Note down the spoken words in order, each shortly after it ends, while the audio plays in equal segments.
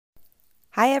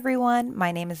Hi everyone,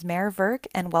 my name is Mare Verk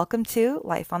and welcome to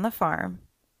Life on the Farm.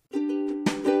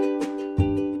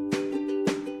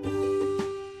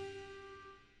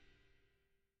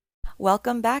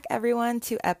 Welcome back everyone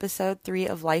to episode 3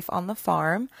 of Life on the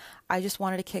Farm. I just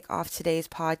wanted to kick off today's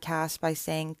podcast by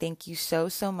saying thank you so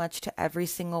much to every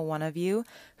single one of you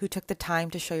who took the time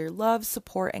to show your love,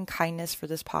 support, and kindness for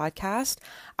this podcast.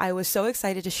 I was so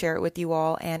excited to share it with you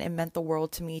all, and it meant the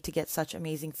world to me to get such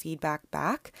amazing feedback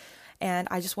back. And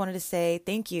I just wanted to say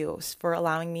thank you for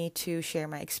allowing me to share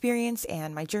my experience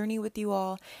and my journey with you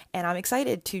all. And I'm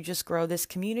excited to just grow this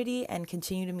community and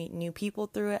continue to meet new people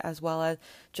through it, as well as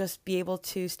just be able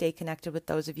to stay connected with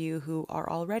those of you who are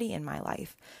already in my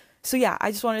life. So yeah,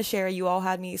 I just wanted to share, you all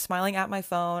had me smiling at my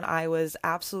phone. I was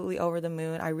absolutely over the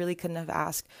moon. I really couldn't have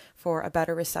asked for a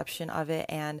better reception of it.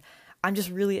 And I'm just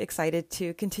really excited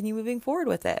to continue moving forward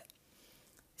with it.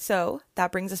 So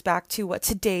that brings us back to what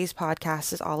today's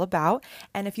podcast is all about.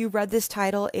 And if you read this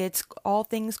title, it's all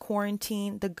things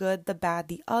quarantine, the good, the bad,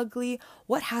 the ugly.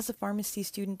 What has a pharmacy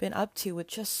student been up to with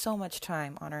just so much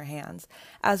time on our hands,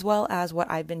 as well as what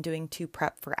I've been doing to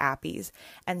prep for APPEs.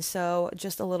 And so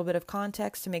just a little bit of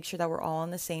context to make sure that we're all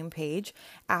on the same page.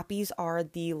 APPEs are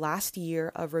the last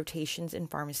year of rotations in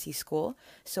pharmacy school.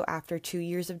 So after 2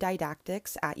 years of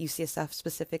didactics at UCSF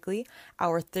specifically,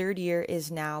 our third year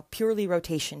is now purely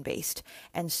rotation based.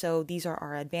 And so these are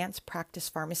our advanced practice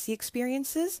pharmacy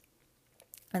experiences.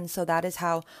 And so that is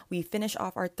how we finish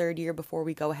off our third year before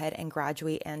we go ahead and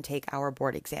graduate and take our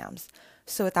board exams.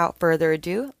 So without further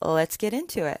ado, let's get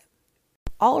into it.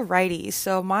 Alrighty,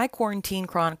 so my quarantine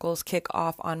chronicles kick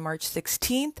off on March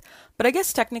 16th, but I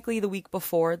guess technically the week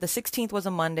before. The 16th was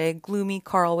a Monday, gloomy,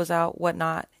 Carl was out,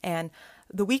 whatnot, and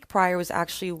the week prior was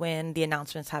actually when the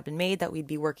announcements had been made that we'd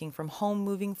be working from home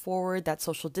moving forward, that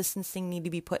social distancing needed to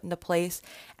be put into place.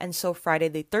 And so Friday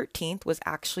the 13th was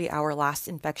actually our last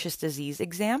infectious disease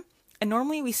exam. And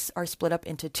normally we are split up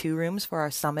into 2 rooms for our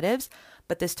summatives,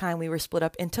 but this time we were split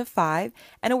up into 5,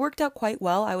 and it worked out quite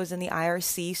well. I was in the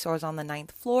IRC, so I was on the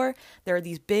 9th floor. There are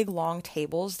these big long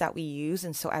tables that we use,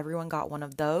 and so everyone got one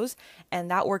of those, and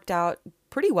that worked out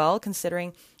pretty well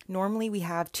considering normally we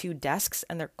have 2 desks,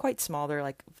 and they're quite small. They're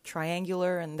like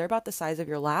triangular, and they're about the size of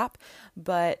your lap,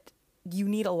 but you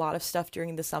need a lot of stuff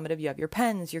during the summative. You have your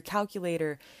pens, your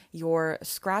calculator, your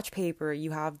scratch paper, you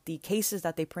have the cases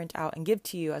that they print out and give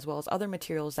to you, as well as other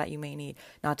materials that you may need,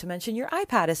 not to mention your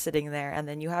iPad is sitting there, and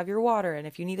then you have your water, and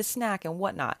if you need a snack and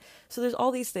whatnot. So there's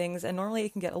all these things, and normally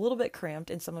it can get a little bit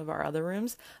cramped in some of our other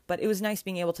rooms, but it was nice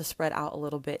being able to spread out a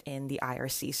little bit in the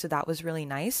IRC, so that was really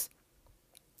nice.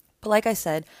 But like I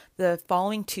said, the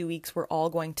following 2 weeks were all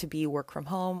going to be work from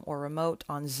home or remote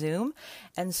on Zoom.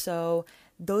 And so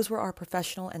those were our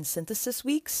professional and synthesis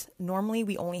weeks. Normally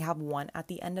we only have one at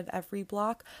the end of every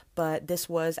block, but this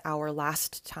was our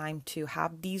last time to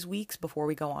have these weeks before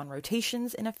we go on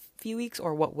rotations in a few weeks,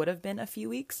 or what would have been a few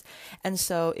weeks. And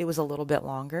so it was a little bit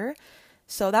longer.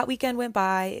 So that weekend went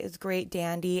by, it was great,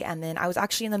 dandy, and then I was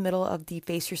actually in the middle of the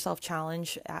Face Yourself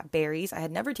Challenge at Barry's. I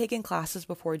had never taken classes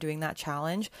before doing that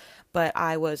challenge, but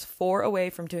I was 4 away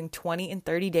from doing 20 in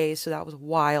 30 days, so that was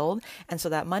wild. And so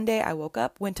that Monday, I woke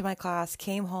up, went to my class,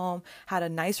 came home, had a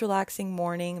nice relaxing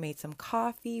morning, made some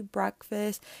coffee,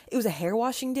 breakfast. It was a hair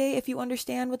washing day, if you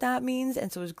understand what that means,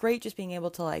 and so it was great just being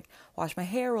able to wash my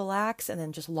hair, relax, and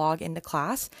then just log into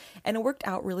class, and it worked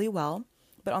out really well.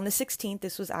 But on the 16th,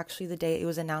 this was actually the day it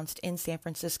was announced in San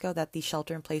Francisco that the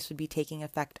shelter in place would be taking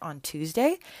effect on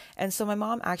Tuesday. And so my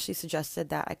mom actually suggested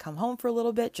that I come home for a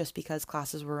little bit just because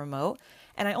classes were remote.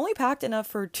 And I only packed enough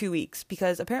for 2 weeks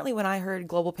because apparently when I heard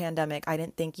global pandemic, I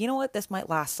didn't think, you know what, this might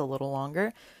last a little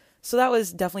longer. So that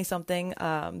was definitely something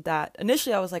that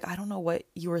initially I was like, I don't know what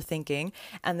you were thinking.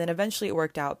 And then eventually it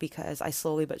worked out because I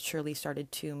slowly but surely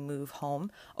started to move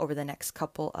home over the next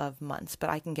couple of months.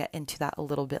 But I can get into that a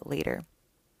little bit later.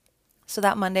 So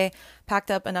that Monday,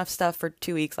 packed up enough stuff for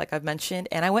 2 weeks, like I've mentioned,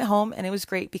 and I went home, and it was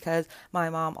great because my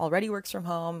mom already works from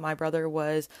home. My brother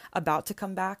was about to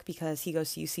come back because he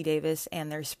goes to UC Davis, and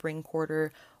their spring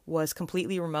quarter was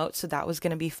completely remote, so that was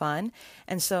going to be fun.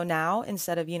 And so now,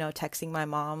 instead of, texting my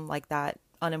mom like that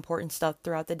unimportant stuff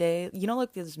throughout the day,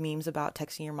 like those memes about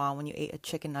texting your mom when you ate a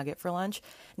chicken nugget for lunch,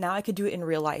 now I could do it in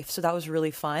real life. So that was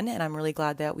really fun, and I'm really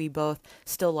glad that we both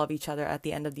still love each other at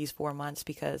the end of these 4 months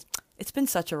because it's been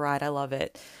such a ride. I love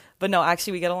it. But no,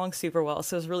 actually we get along super well,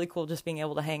 so it was really cool just being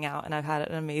able to hang out, and I've had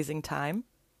an amazing time.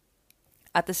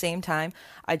 At the same time,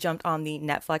 I jumped on the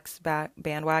Netflix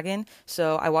bandwagon,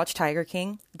 so I watched Tiger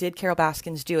King. Did Carol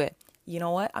Baskins do it? You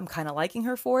know what? I'm kind of liking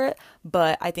her for it,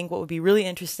 but I think what would be really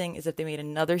interesting is if they made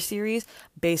another series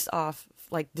based off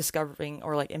like discovering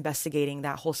or like investigating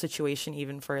that whole situation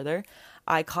even further,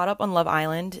 I caught up on Love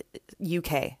Island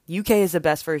UK. UK is the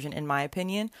best version in my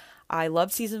opinion. I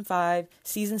loved season 5.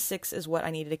 Season 6 is what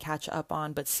I needed to catch up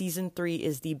on, but season 3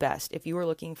 is the best. If you were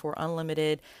looking for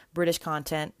unlimited British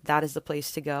content, that is the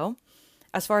place to go.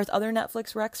 As far as other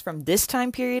Netflix recs from this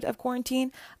time period of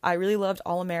quarantine, I really loved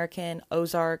All American,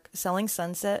 Ozark, Selling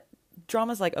Sunset.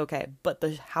 Drama's like okay, but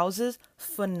the houses,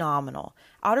 phenomenal.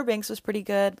 Outer Banks was pretty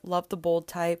good. Loved The Bold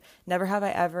Type. Never Have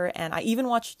I Ever. And I even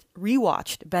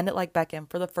rewatched Bend It Like Beckham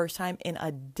for the first time in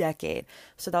a decade.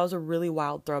 So that was a really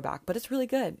wild throwback. But it's really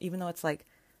good, even though it's like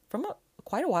from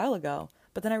quite a while ago.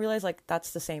 But then I realized like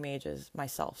that's the same age as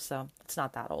myself. So it's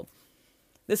not that old.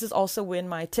 This is also when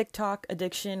my TikTok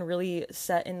addiction really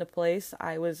set into place.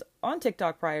 I was on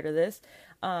TikTok prior to this,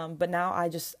 but now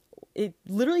it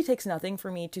literally takes nothing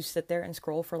for me to sit there and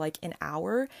scroll for like an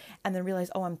hour and then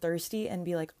realize, oh, I'm thirsty and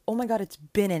be like, oh my God, it's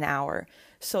been an hour.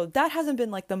 So that hasn't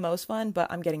been like the most fun,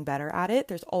 but I'm getting better at it.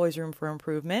 There's always room for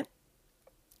improvement.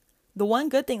 The one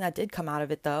good thing that did come out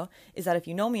of it, though, is that if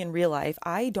you know me in real life,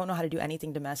 I don't know how to do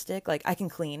anything domestic. Like, I can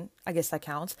clean. I guess that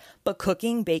counts. But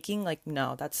cooking, baking, like,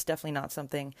 no, that's definitely not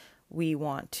something we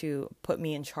want to put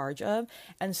me in charge of.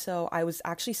 And so I was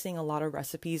actually seeing a lot of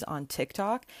recipes on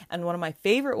TikTok. And one of my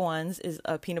favorite ones is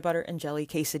a peanut butter and jelly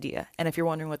quesadilla. And if you're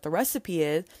wondering what the recipe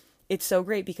is, it's so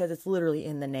great because it's literally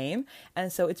in the name.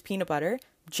 And so it's peanut butter,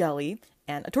 jelly,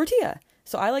 and a tortilla.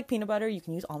 So I like peanut butter. You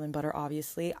can use almond butter,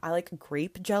 obviously. I like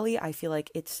grape jelly. I feel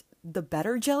like it's the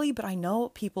better jelly, but I know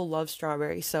people love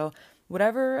strawberry. So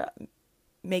whatever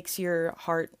makes your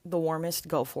heart the warmest,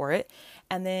 go for it.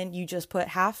 And then you just put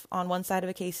half on one side of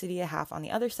a quesadilla, half on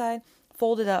the other side,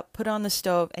 fold it up, put it on the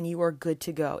stove, and you are good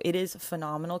to go. It is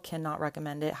phenomenal. Cannot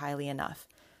recommend it highly enough.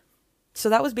 So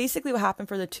that was basically what happened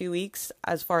for the 2 weeks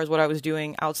as far as what I was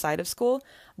doing outside of school.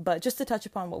 But just to touch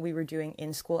upon what we were doing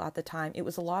in school at the time, it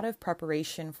was a lot of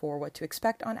preparation for what to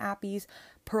expect on Appies,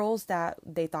 pearls that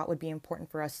they thought would be important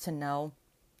for us to know,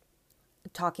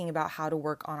 talking about how to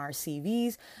work on our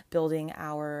CVs, building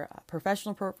our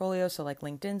professional portfolio, so like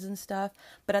LinkedIn's and stuff.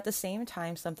 But at the same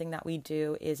time, something that we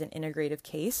do is an integrative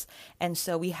case. And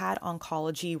so we had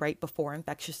oncology right before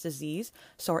infectious disease.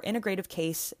 So our integrative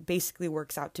case basically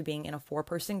works out to being in a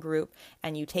 4-person group,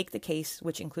 and you take the case,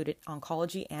 which included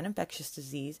oncology and infectious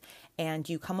disease, and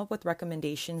you come up with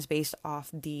recommendations based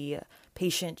off the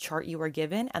patient chart you were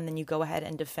given, and then you go ahead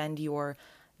and defend your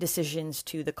decisions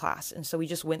to the class. And so we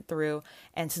just went through,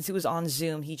 and since it was on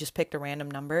Zoom, he just picked a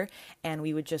random number, and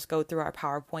we would just go through our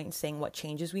PowerPoint saying what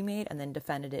changes we made and then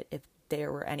defended it if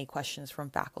there were any questions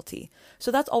from faculty. So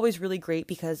that's always really great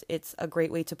because it's a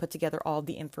great way to put together all of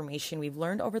the information we've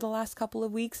learned over the last couple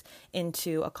of weeks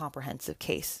into a comprehensive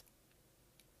case.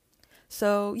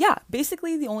 So yeah,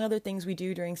 basically the only other things we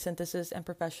do during synthesis and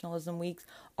professionalism weeks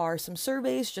are some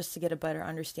surveys just to get a better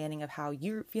understanding of how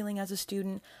you're feeling as a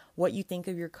student, what you think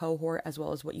of your cohort, as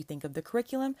well as what you think of the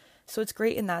curriculum. So it's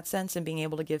great in that sense and being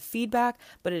able to give feedback,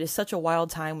 but it is such a wild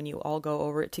time when you all go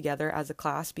over it together as a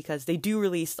class because they do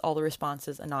release all the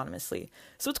responses anonymously.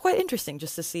 So it's quite interesting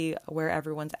just to see where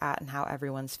everyone's at and how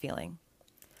everyone's feeling.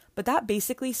 But that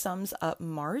basically sums up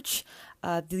March.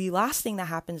 The last thing that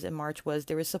happens in March was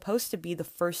there was supposed to be the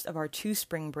first of our 2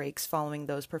 spring breaks following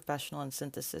those professional and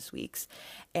synthesis weeks.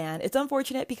 And it's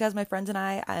unfortunate because my friends and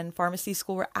I in pharmacy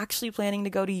school were actually planning to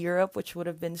go to Europe, which would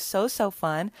have been so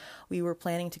fun. We were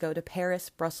planning to go to Paris,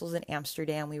 Brussels, and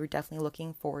Amsterdam. We were definitely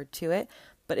looking forward to it.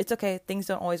 But it's okay. Things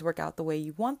don't always work out the way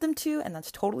you want them to, and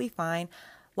that's totally fine.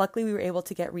 Luckily, we were able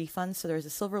to get refunds, so there's a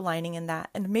silver lining in that.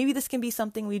 And maybe this can be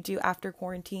something we do after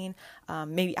quarantine,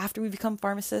 maybe after we become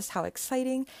pharmacists. How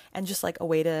exciting, and just like a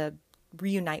way to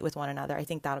reunite with one another. I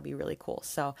think that'll be really cool.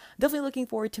 So definitely looking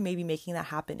forward to maybe making that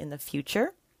happen in the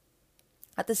future.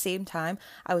 At the same time,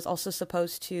 I was also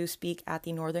supposed to speak at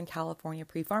the Northern California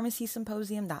Pre-Pharmacy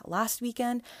Symposium that last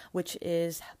weekend, which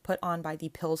is put on by the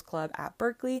Pills Club at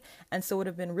Berkeley. And so it would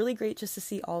have been really great just to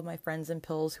see all of my friends in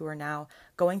Pills who are now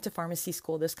going to pharmacy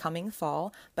school this coming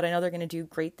fall. But I know they're going to do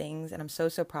great things, and I'm so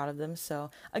proud of them.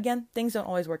 So again, things don't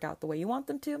always work out the way you want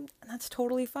them to, and that's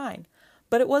totally fine.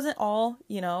 But it wasn't all,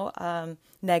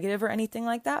 negative or anything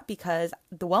like that, because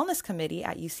the wellness committee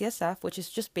at UCSF, which is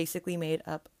just basically made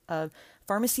up of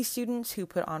pharmacy students who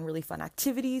put on really fun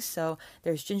activities. So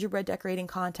there's gingerbread decorating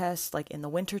contests like in the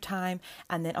winter time,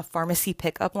 and then a pharmacy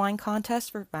pickup line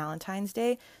contest for Valentine's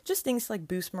Day. Just things like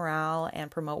boost morale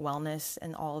and promote wellness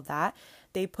and all of that.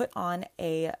 They put on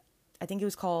I think it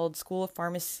was called School of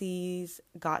Pharmacy's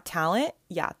Got Talent.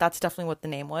 Yeah, that's definitely what the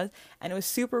name was. And it was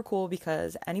super cool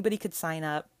because anybody could sign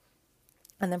up.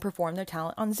 and then perform their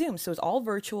talent on Zoom. So it was all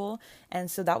virtual.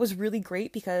 And so that was really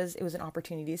great because it was an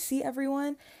opportunity to see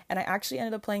everyone. And I actually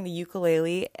ended up playing the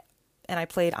ukulele, and I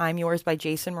played I'm Yours by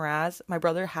Jason Mraz. My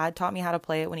brother had taught me how to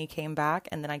play it when he came back,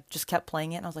 and then I just kept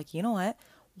playing it. And I was like, you know what?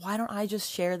 Why don't I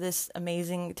just share this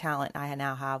amazing talent I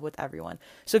now have with everyone?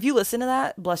 So if you listen to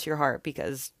that, bless your heart,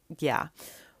 because yeah.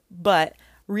 But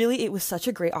really, it was such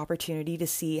a great opportunity to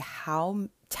see how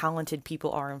talented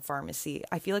people are in pharmacy.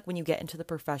 I feel like when you get into the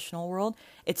professional world,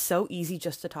 it's so easy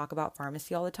just to talk about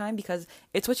pharmacy all the time because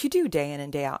it's what you do day in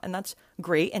and day out. And that's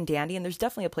great and dandy. And there's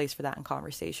definitely a place for that in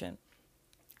conversation.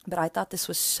 But I thought this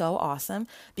was so awesome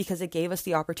because it gave us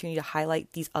the opportunity to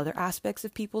highlight these other aspects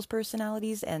of people's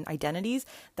personalities and identities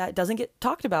that doesn't get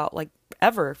talked about like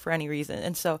ever for any reason.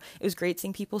 And so it was great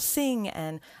seeing people sing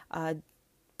and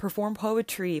perform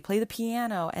poetry, play the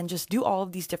piano, and just do all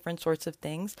of these different sorts of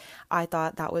things. I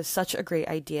thought that was such a great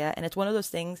idea. And it's one of those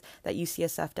things that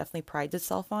UCSF definitely prides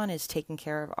itself on, is taking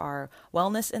care of our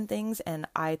wellness and things. And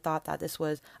I thought that this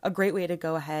was a great way to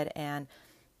go ahead and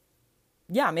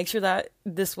make sure that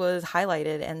this was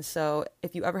highlighted. And so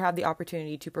if you ever have the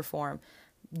opportunity to perform,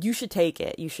 you should take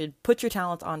it. You should put your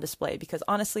talents on display because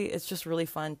honestly, it's just really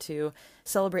fun to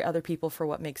celebrate other people for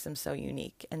what makes them so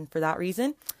unique. And for that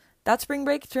reason, that spring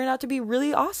break turned out to be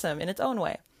really awesome in its own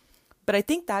way. But I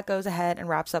think that goes ahead and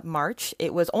wraps up March.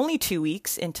 It was only 2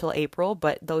 weeks until April,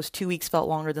 but those 2 weeks felt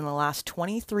longer than the last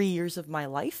 23 years of my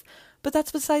life. But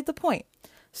that's beside the point.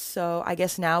 So I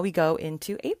guess now we go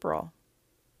into April.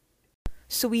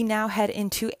 So we now head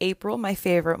into April, my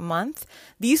favorite month.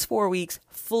 These 4 weeks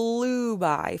flew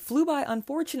by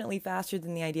unfortunately faster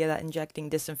than the idea that injecting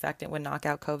disinfectant would knock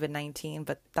out COVID-19,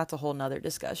 but that's a whole nother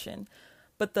discussion.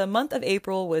 But the month of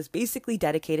April was basically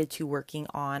dedicated to working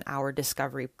on our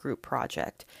discovery group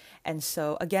project. And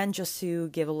so again, just to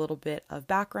give a little bit of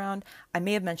background, I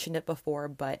may have mentioned it before,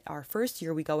 but our first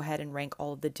year we go ahead and rank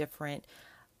all of the different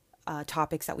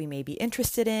topics that we may be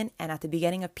interested in. And at the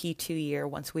beginning of P2 year,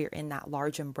 once we are in that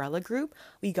large umbrella group,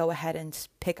 we go ahead and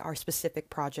pick our specific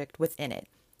project within it.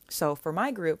 So for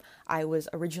my group, I was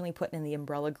originally put in the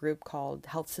umbrella group called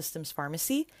Health Systems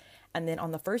Pharmacy. And then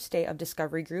on the first day of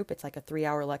discovery group, it's like a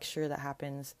 3-hour lecture that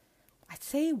happens, I'd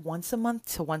say once a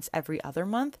month to once every other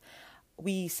month.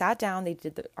 We sat down,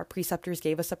 our preceptors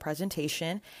gave us a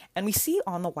presentation, and we see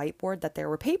on the whiteboard that there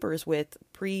were papers with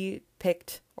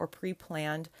pre-picked or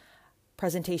pre-planned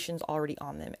presentations already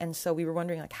on them. And so we were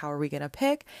wondering, like, how are we going to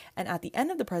pick? And at the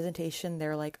end of the presentation,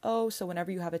 they're like, oh, so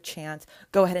whenever you have a chance,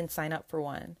 go ahead and sign up for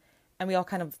one. And we all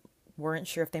kind of weren't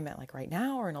sure if they meant like right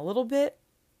now or in a little bit.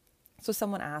 So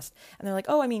someone asked, and they're like,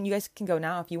 oh, I mean, you guys can go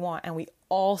now if you want. And we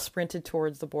all sprinted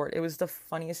towards the board. It was the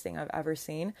funniest thing I've ever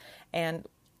seen. And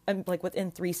like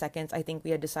within 3 seconds, I think we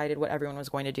had decided what everyone was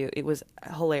going to do. It was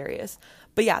hilarious.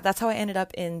 But yeah, that's how I ended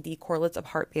up in the Correlates of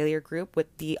Heart Failure group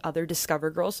with the other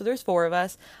Discover girls. So there's 4 of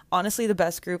us. Honestly, the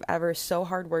best group ever. So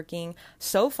hardworking,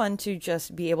 so fun to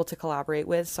just be able to collaborate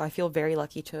with. So I feel very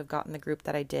lucky to have gotten the group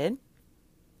that I did.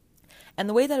 And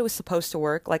the way that it was supposed to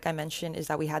work, like I mentioned, is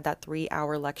that we had that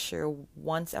 3-hour lecture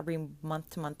once every month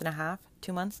to month and a half,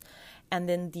 2 months. And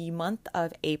then the month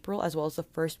of April, as well as the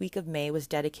first week of May, was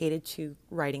dedicated to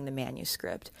writing the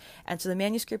manuscript. And so the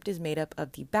manuscript is made up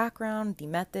of the background, the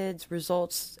methods,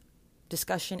 results,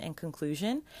 discussion, and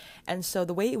conclusion. And so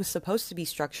the way it was supposed to be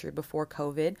structured before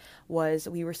COVID was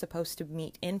we were supposed to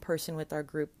meet in person with our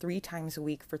group 3 times a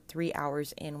week for 3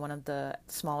 hours in one of the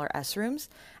smaller S rooms,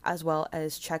 as well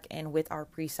as check in with our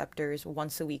preceptors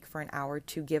once a week for an hour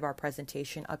to give our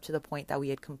presentation up to the point that we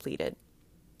had completed.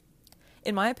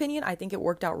 In my opinion, I think it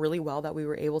worked out really well that we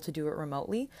were able to do it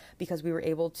remotely because we were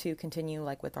able to continue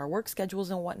like with our work schedules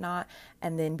and whatnot,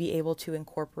 and then be able to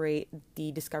incorporate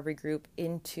the discovery group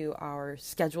into our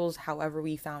schedules however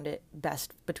we found it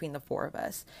best between the 4 of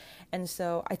us. And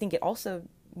so I think it also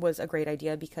was a great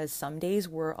idea because some days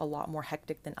were a lot more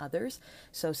hectic than others.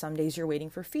 So some days you're waiting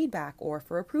for feedback or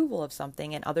for approval of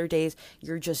something, and other days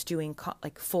you're just doing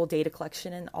like full data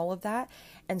collection and all of that.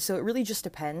 And so it really just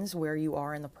depends where you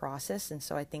are in the process. And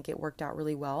so I think it worked out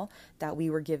really well that we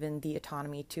were given the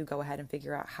autonomy to go ahead and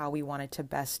figure out how we wanted to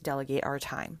best delegate our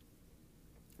time.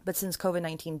 But since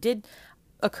COVID-19 did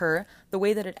occur, the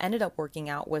way that it ended up working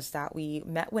out was that we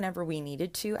met whenever we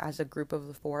needed to as a group of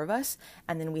the 4 of us,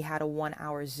 and then we had a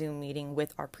 1-hour Zoom meeting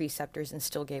with our preceptors and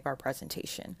still gave our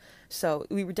presentation. So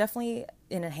we were definitely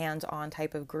in a hands-on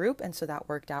type of group, and so that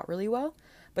worked out really well.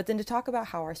 But then to talk about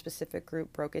how our specific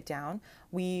group broke it down,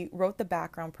 we wrote the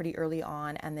background pretty early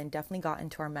on and then definitely got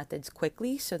into our methods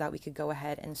quickly so that we could go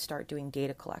ahead and start doing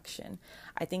data collection.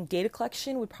 I think data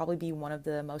collection would probably be one of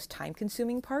the most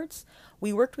time-consuming parts.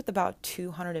 We worked with about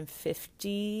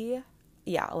 250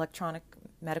 electronic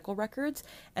medical records.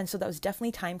 And so that was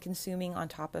definitely time consuming on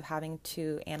top of having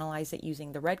to analyze it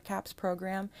using the REDCaps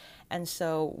program. And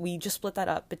so we just split that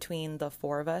up between the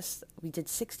four of us. We did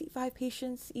 65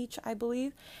 patients each, I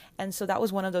believe. And so that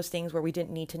was one of those things where we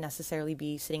didn't need to necessarily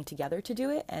be sitting together to do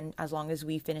it. And as long as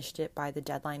we finished it by the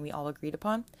deadline we all agreed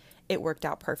upon, it worked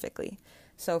out perfectly.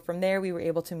 So from there, we were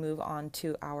able to move on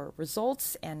to our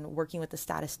results and working with the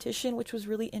statistician, which was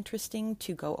really interesting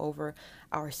to go over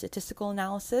our statistical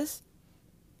analysis.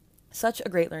 Such a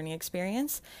great learning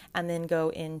experience. And then go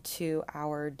into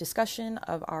our discussion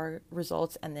of our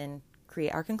results and then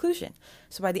create our conclusion.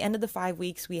 So by the end of the 5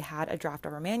 weeks, we had a draft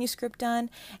of our manuscript done,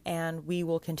 and we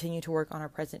will continue to work on our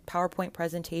PowerPoint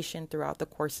presentation throughout the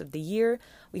course of the year.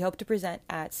 We hope to present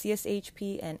at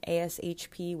CSHP and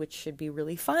ASHP, which should be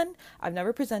really fun. I've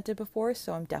never presented before,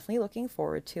 so I'm definitely looking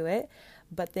forward to it.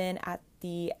 But then at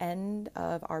the end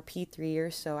of our P3 year,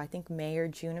 so I think May or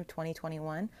June of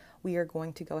 2021, we are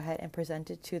going to go ahead and present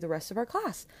it to the rest of our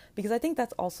class, because I think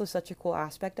that's also such a cool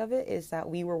aspect of it, is that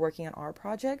we were working on our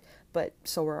project, but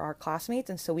so were our classmates,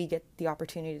 and so we get the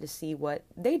opportunity to see what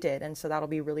they did, and so that'll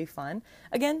be really fun.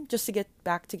 Again, just to get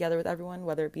back together with everyone,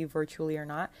 whether it be virtually or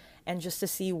not, and just to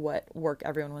see what work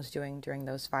everyone was doing during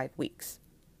those 5 weeks.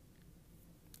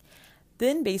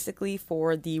 Then basically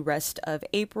for the rest of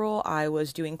April, I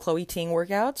was doing Chloe Ting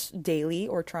workouts daily,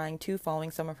 or trying to, following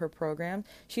some of her programs.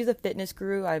 She's a fitness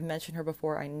guru. I've mentioned her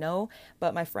before, I know,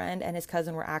 but my friend and his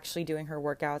cousin were actually doing her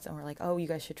workouts and were like, oh, you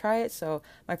guys should try it. So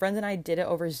my friends and I did it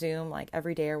over Zoom, like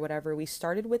every day or whatever. We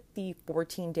started with the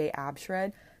 14-day ab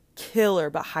shred, killer,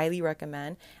 but highly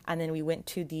recommend. And then we went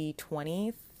to the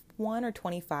 21 or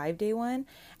 25-day one,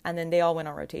 and then they all went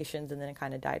on rotations, and then it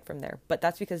kind of died from there. But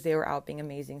that's because they were out being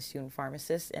amazing student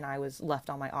pharmacists, and I was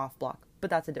left on my off block, but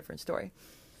that's a different story.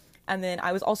 And then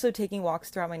I was also taking walks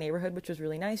throughout my neighborhood, which was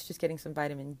really nice, just getting some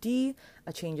vitamin D,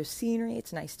 a change of scenery.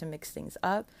 It's nice to mix things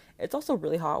up. It's also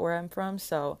really hot where I'm from,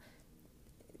 so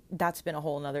that's been a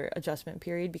whole nother adjustment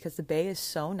period, because the Bay is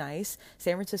so nice.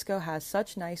 San Francisco has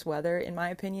such nice weather, in my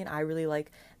opinion. I really like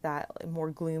that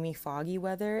more gloomy, foggy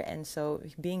weather. And so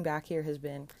being back here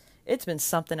it's been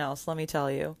something else, let me tell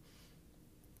you.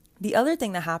 The other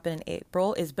thing that happened in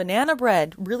April is banana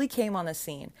bread really came on the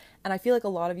scene. And I feel like a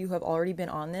lot of you have already been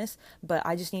on this, but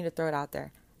I just need to throw it out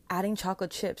there. Adding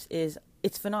chocolate chips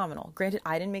it's phenomenal. Granted,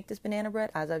 I didn't make this banana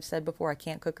bread. As I've said before, I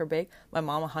can't cook or bake. My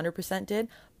mom 100% did.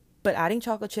 But adding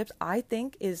chocolate chips, I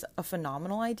think, is a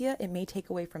phenomenal idea. It may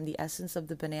take away from the essence of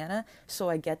the banana, so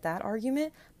I get that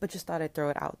argument, but just thought I'd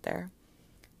throw it out there.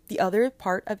 The other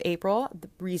part of April, the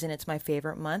reason it's my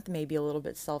favorite month, maybe a little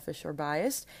bit selfish or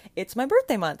biased, it's my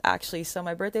birthday month, actually. So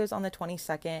my birthday was on the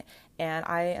 22nd, and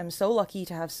I am so lucky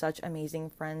to have such amazing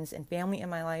friends and family in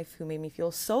my life who made me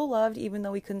feel so loved, even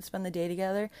though we couldn't spend the day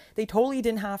together. They totally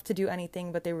didn't have to do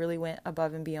anything, but they really went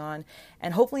above and beyond.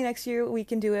 And hopefully next year we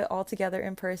can do it all together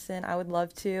in person. I would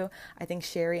love to. I think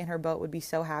Sherry and her boat would be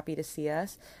so happy to see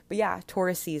us. But yeah,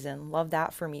 Taurus season, love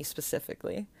that for me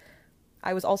specifically.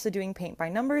 I was also doing paint by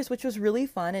numbers, which was really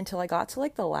fun until I got to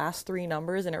like the last 3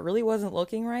 numbers and it really wasn't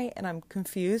looking right. And I'm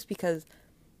confused because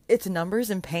it's numbers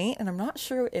and paint, and I'm not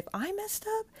sure if I messed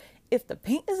up, if the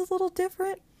paint is a little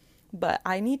different, but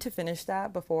I need to finish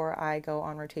that before I go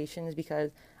on rotations, because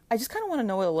I just kind of want to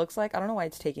know what it looks like. I don't know why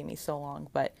it's taking me so long,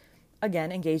 but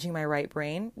again, engaging my right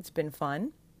brain, it's been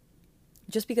fun,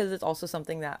 just because it's also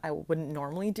something that I wouldn't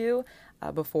normally do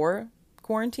before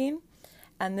quarantine.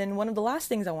 And then one of the last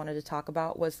things I wanted to talk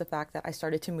about was the fact that I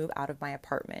started to move out of my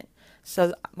apartment.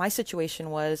 So my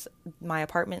situation was my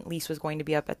apartment lease was going to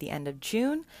be up at the end of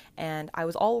June, and I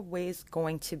was always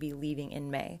going to be leaving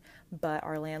in May. But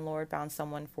our landlord found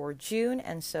someone for June,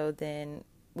 and so then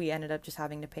we ended up just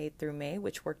having to pay through May,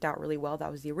 which worked out really well.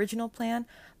 That was the original plan.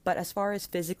 But as far as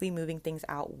physically moving things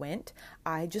out went,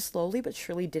 I just slowly but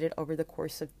surely did it over the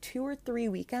course of 2 or 3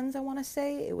 weekends, I want to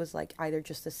say. It was like either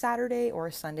just a Saturday or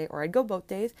a Sunday, or I'd go both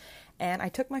days. And I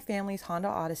took my family's Honda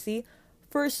Odyssey.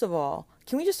 First of all,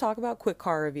 can we just talk about quick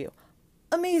car review?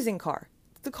 Amazing car.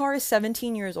 The car is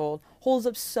 17 years old, holds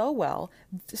up so well,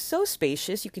 so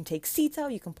spacious. You can take seats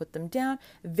out, you can put them down,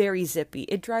 very zippy.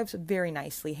 It drives very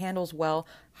nicely, handles well.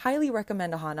 Highly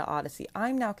recommend a Honda Odyssey.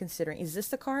 I'm now considering, is this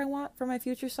the car I want for my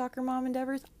future soccer mom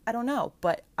endeavors? I don't know,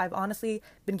 but I've honestly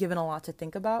been given a lot to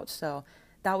think about, so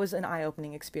that was an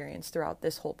eye-opening experience throughout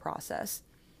this whole process.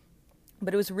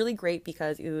 But it was really great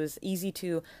because it was easy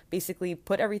to basically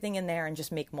put everything in there and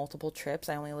just make multiple trips.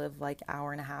 I only live like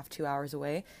hour and a half, 2 hours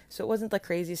away. So it wasn't the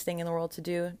craziest thing in the world to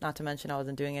do, not to mention I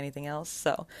wasn't doing anything else.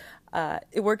 So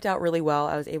it worked out really well.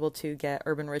 I was able to get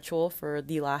Urban Ritual for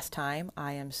the last time.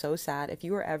 I am so sad. If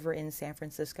you were ever in San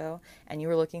Francisco and you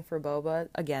were looking for boba,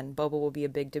 again, boba will be a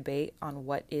big debate on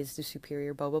what is the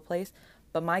superior boba place.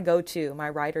 But my go-to, my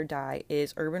ride or die,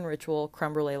 is Urban Ritual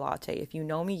Creme Brulee Latte. If you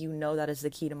know me, you know that is the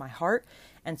key to my heart.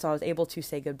 And so I was able to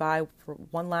say goodbye for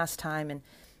one last time. And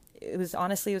it was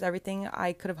everything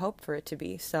I could have hoped for it to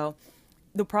be. So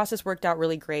the process worked out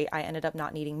really great. I ended up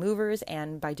not needing movers.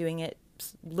 And by doing it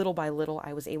little by little,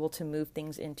 I was able to move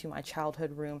things into my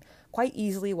childhood room quite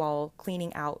easily while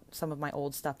cleaning out some of my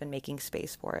old stuff and making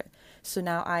space for it. So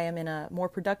now I am in a more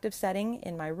productive setting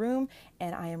in my room,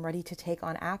 and I am ready to take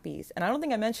on Appies. And I don't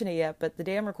think I mentioned it yet, but the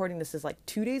day I'm recording this is like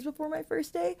 2 days before my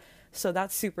first day. So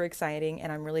that's super exciting,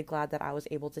 and I'm really glad that I was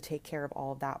able to take care of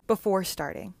all of that before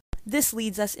starting. This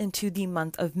leads us into the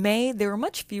month of May. There were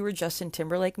much fewer Justin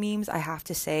Timberlake memes, I have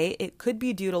to say. It could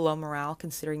be due to low morale,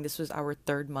 considering this was our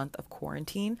 3rd month of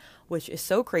quarantine, which is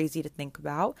so crazy to think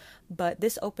about. But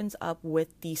this opens up with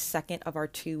the second of our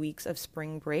 2 weeks of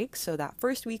spring break. So that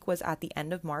first week was at the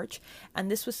end of March,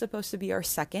 and this was supposed to be our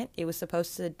second. It was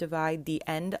supposed to divide the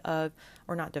end of,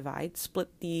 or not divide, split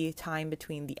the time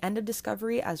between the end of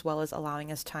Discovery as well as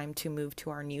allowing us time to move to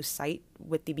our new site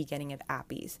with the beginning of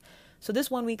Appies. So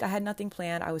this 1 week I had nothing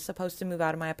planned. I was supposed to move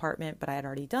out of my apartment, but I had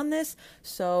already done this.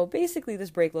 So basically this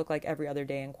break looked like every other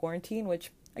day in quarantine, which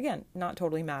again, not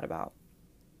totally mad about.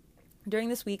 During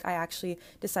this week, I actually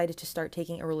decided to start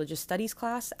taking a religious studies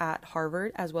class at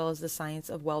Harvard, as well as the science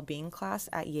of well-being class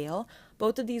at Yale.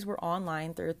 Both of these were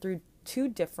online. They're through 2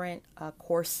 different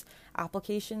course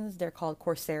applications. They're called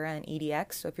Coursera and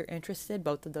edX. So if you're interested,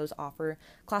 both of those offer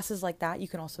classes like that. You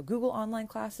can also Google online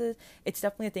classes. It's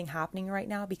definitely a thing happening right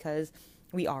now because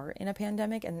we are in a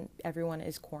pandemic and everyone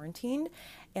is quarantined.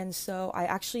 And so I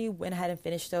actually went ahead and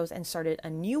finished those and started a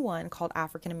new one called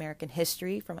African American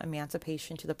History from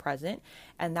Emancipation to the Present.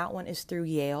 And that one is through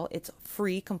Yale. It's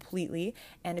free completely.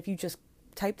 And if you just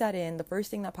type that in, the first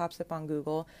thing that pops up on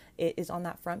Google, it is on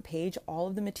that front page. All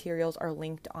of the materials are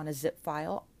linked on a zip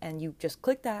file, and you just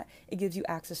click that. It gives you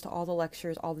access to all the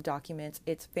lectures, all the documents.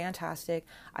 It's fantastic.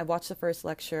 I watched the first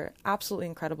lecture, absolutely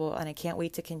incredible, and I can't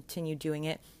wait to continue doing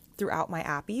it throughout my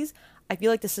Appies. I feel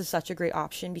like this is such a great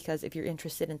option because if you're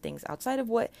interested in things outside of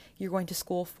what you're going to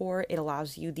school for, it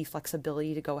allows you the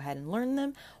flexibility to go ahead and learn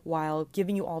them while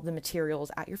giving you all the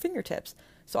materials at your fingertips.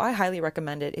 So I highly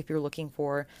recommend it if you're looking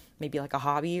for maybe like a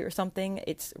hobby or something.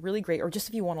 It's really great, or just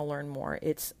if you want to learn more.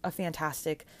 It's a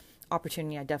fantastic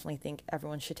opportunity. I definitely think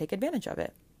everyone should take advantage of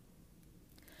it.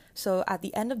 So at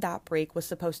the end of that break was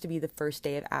supposed to be the first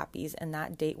day of Appies, and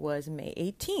that date was May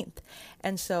 18th.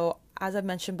 And so, as I've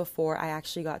mentioned before, I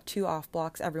actually got 2 off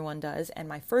blocks, everyone does, and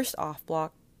my first off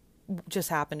block just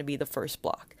happened to be the first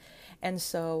block. And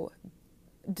so,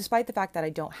 despite the fact that I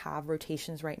don't have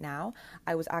rotations right now,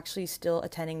 I was actually still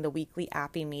attending the weekly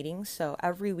Appy meetings. So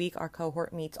every week our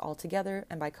cohort meets all together,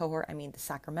 and by cohort I mean the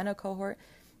Sacramento cohort.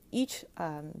 Each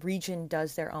region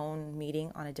does their own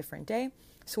meeting on a different day.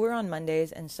 So we're on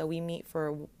Mondays, and so we meet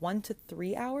for 1 to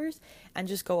 3 hours and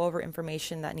just go over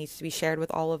information that needs to be shared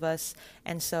with all of us.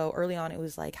 And so early on, it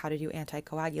was like how to do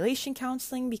anticoagulation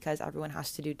counseling because everyone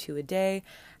has to do 2 a day,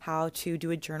 how to do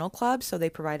a journal club. So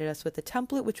they provided us with a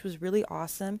template, which was really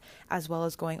awesome, as well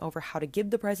as going over how to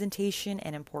give the presentation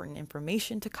and important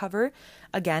information to cover.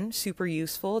 Again, super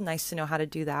useful. Nice to know how to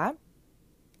do that.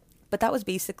 But that was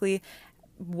basically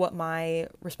what my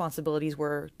responsibilities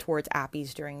were towards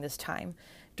Appies during this time.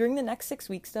 During the next 6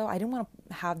 weeks, though, I didn't want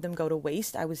to have them go to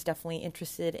waste. I was definitely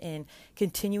interested in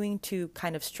continuing to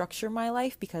kind of structure my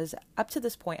life because up to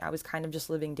this point, I was kind of just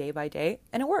living day by day,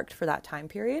 and it worked for that time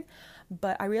period.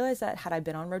 But I realized that had I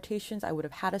been on rotations, I would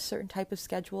have had a certain type of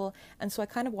schedule, and so I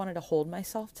kind of wanted to hold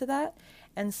myself to that.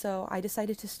 And so I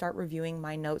decided to start reviewing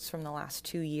my notes from the last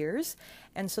 2 years.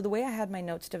 And so the way I had my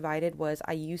notes divided was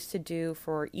I used to do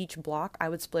for each block, I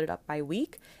would split it up by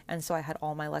week. And so I had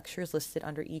all my lectures listed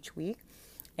under each week.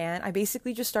 And I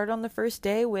basically just started on the first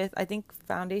day with, I think,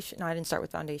 foundation. No, I didn't start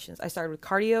with foundations. I started with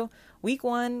cardio. Week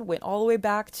 1, went all the way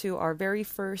back to our very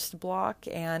first block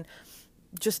and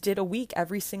just did a week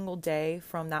every single day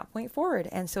from that point forward.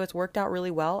 And so it's worked out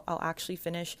really well. I'll actually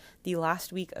finish the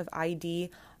last week of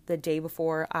ID the day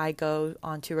before I go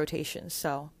on to rotations.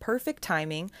 So perfect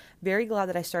timing. Very glad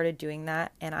that I started doing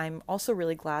that. And I'm also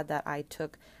really glad that I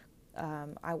took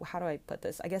how do I put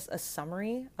this? I guess a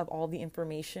summary of all the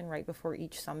information right before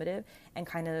each summative and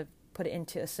kind of put it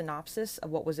into a synopsis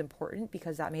of what was important,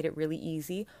 because that made it really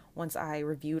easy once I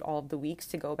reviewed all of the weeks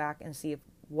to go back and see if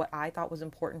what I thought was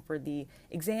important for the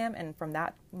exam and from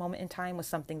that moment in time was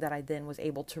something that I then was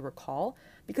able to recall,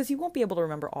 because you won't be able to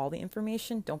remember all the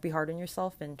information. Don't be hard on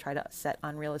yourself and try to set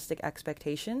unrealistic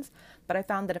expectations. But I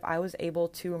found that if I was able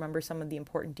to remember some of the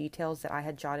important details that I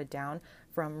had jotted down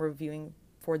from reviewing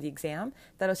for the exam,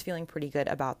 that I was feeling pretty good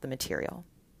about the material.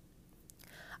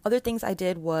 Other things I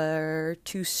did were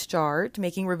to start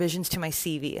making revisions to my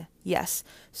CV. Yes.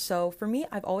 So for me,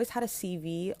 I've always had a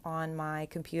CV on my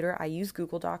computer. I use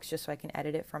Google Docs just so I can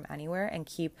edit it from anywhere and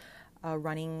keep a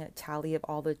running tally of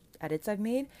all the edits I've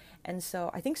made. And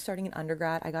so I think starting in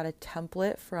undergrad, I got a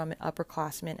template from an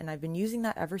upperclassman, and I've been using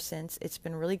that ever since. It's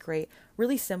been really great,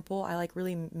 really simple. I like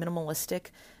really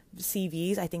minimalistic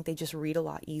CVs. I think they just read a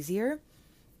lot easier.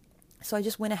 So I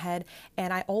just went ahead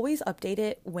and I always update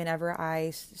it whenever I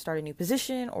start a new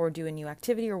position or do a new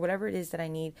activity or whatever it is that I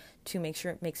need to make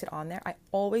sure it makes it on there. I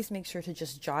always make sure to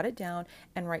just jot it down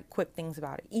and write quick things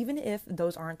about it. Even if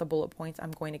those aren't the bullet points I'm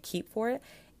going to keep for it,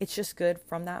 it's just good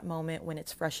from that moment when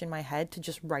it's fresh in my head to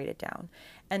just write it down.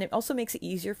 And it also makes it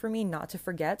easier for me not to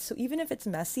forget. So even if it's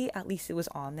messy, at least it was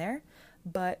on there.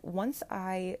 But once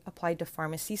I applied to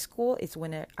pharmacy school, it's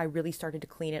when I really started to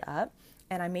clean it up.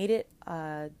 And I made it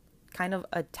kind of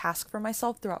a task for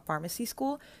myself throughout pharmacy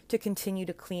school to continue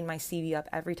to clean my CV up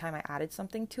every time I added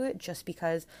something to it, just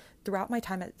because throughout my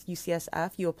time at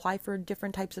UCSF, you apply for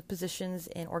different types of positions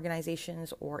in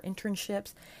organizations or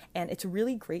internships, and it's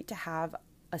really great to have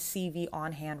a CV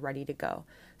on hand ready to go.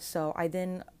 So I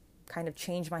then kind of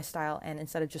changed my style, and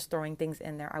instead of just throwing things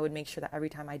in there, I would make sure that every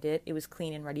time I did, it was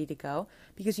clean and ready to go,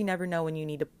 because you never know when you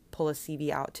need to pull a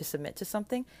CV out to submit to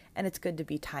something, and it's good to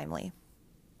be timely.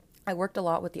 I worked a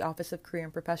lot with the Office of Career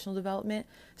and Professional Development,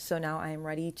 so now I am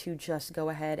ready to just go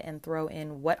ahead and throw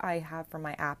in what I have from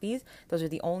my APPEs. Those are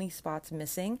the only spots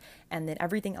missing, and then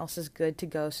everything else is good to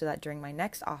go, so that during my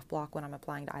next off block, when I'm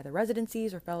applying to either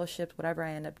residencies or fellowships, whatever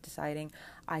I end up deciding,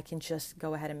 I can just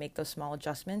go ahead and make those small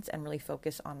adjustments and really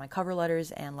focus on my cover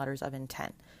letters and letters of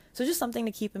intent. So just something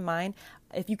to keep in mind.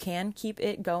 If you can keep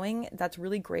it going, that's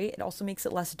really great. It also makes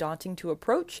it less daunting to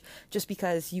approach, just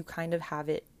because you kind of have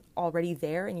it already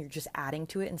there and you're just adding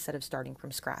to it instead of starting from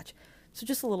scratch. So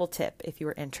just a little tip if you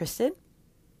were interested.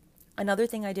 Another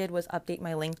thing I did was update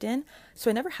my LinkedIn. So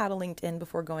I never had a LinkedIn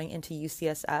before going into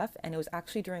UCSF, and it was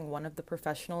actually during one of the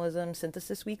professionalism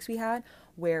synthesis weeks we had,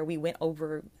 where we went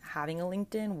over having a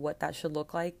LinkedIn, what that should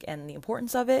look like, and the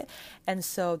importance of it. And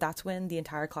so that's when the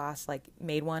entire class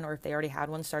made one, or if they already had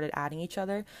one, started adding each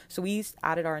other. So we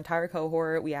added our entire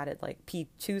cohort. We added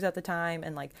P2s at the time,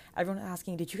 and everyone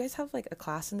asking, did you guys have a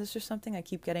class in this or something? I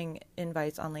keep getting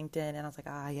invites on LinkedIn, and I was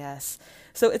like, yes.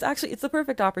 So it's the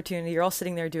perfect opportunity. You're all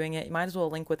sitting there doing it. You might as well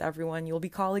link with everyone. You'll be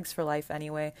colleagues for life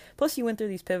anyway. Plus you went through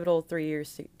these pivotal 3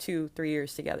 years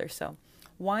together. So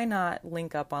why not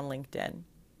link up on LinkedIn?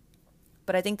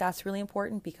 But I think that's really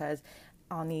important, because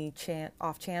on the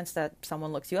off chance that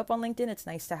someone looks you up on LinkedIn, it's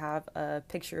nice to have a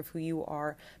picture of who you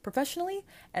are professionally.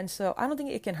 And so I don't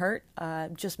think it can hurt.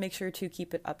 Just make sure to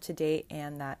keep it up to date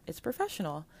and that it's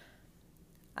professional.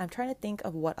 I'm trying to think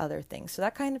of what other things. So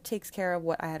that kind of takes care of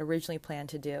what I had originally planned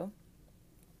to do.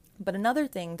 But another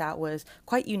thing that was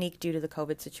quite unique due to the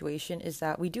COVID situation is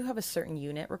that we do have a certain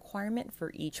unit requirement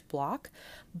for each block.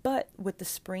 But with the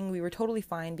spring, we were totally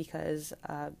fine, because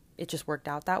it just worked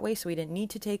out that way. So we didn't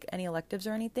need to take any electives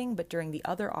or anything. But during the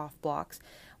other off blocks,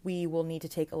 we will need to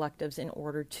take electives in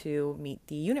order to meet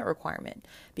the unit requirement,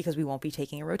 because we won't be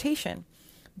taking a rotation.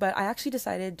 But I actually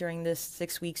decided during this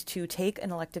 6 weeks to take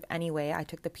an elective anyway. I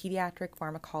took the pediatric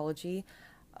pharmacology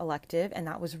elective, and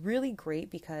that was really great,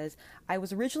 because I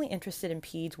was originally interested in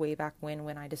peds way back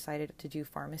when I decided to do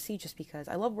pharmacy, just because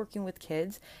I love working with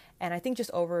kids. And I think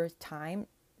just over time,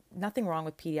 nothing wrong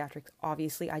with pediatrics,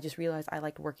 obviously. I just realized I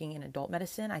liked working in adult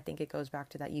medicine. I think it goes back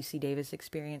to that UC Davis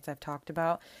experience I've talked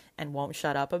about and won't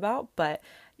shut up about. But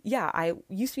yeah, I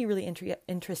used to be really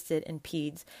interested in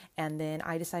peds. And then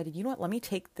I decided, you know what, let me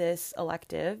take this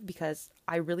elective, because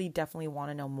I really definitely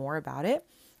want to know more about it.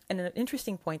 And an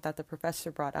interesting point that the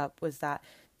professor brought up was that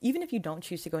even if you don't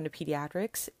choose to go into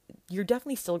pediatrics, you're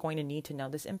definitely still going to need to know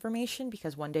this information,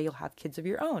 because one day you'll have kids of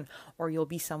your own, or you'll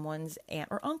be someone's aunt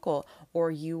or uncle,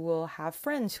 or you will have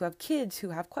friends who have kids who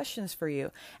have questions for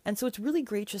you. And so it's really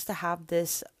great just to have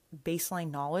this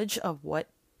baseline knowledge of what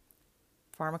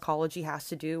pharmacology has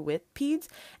to do with peds.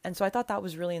 And so I thought that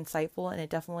was really insightful, and it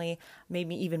definitely made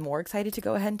me even more excited to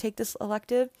go ahead and take this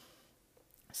elective.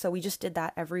 So we just did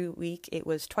that every week. It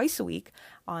was twice a week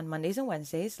on Mondays and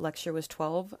Wednesdays. Lecture was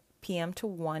 12 p.m. to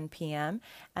 1 p.m.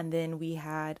 And then we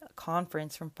had a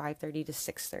conference from 5:30 to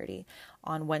 6:30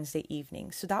 on Wednesday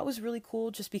evening. So that was really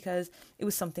cool just because it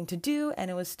was something to do,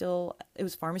 and it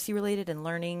was pharmacy related and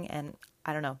learning, and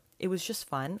I don't know, it was just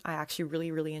fun. I actually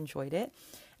really, really enjoyed it.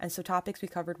 And so topics we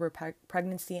covered were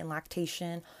pregnancy and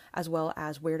lactation, as well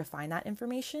as where to find that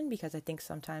information, because I think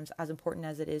sometimes, as important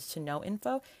as it is to know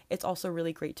info, it's also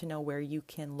really great to know where you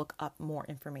can look up more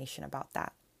information about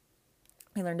that.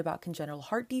 We learned about congenital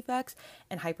heart defects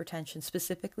and hypertension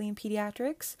specifically in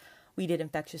pediatrics. We did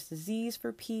infectious disease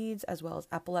for peds, as well as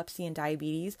epilepsy and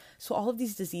diabetes. So all of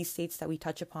these disease states that we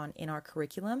touch upon in our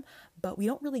curriculum, but we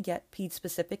don't really get peds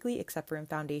specifically, except for in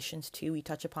Foundations 2. We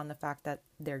touch upon the fact that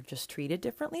they're just treated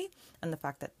differently and the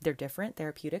fact that they're different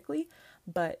therapeutically.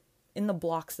 But in the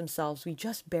blocks themselves, we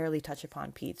just barely touch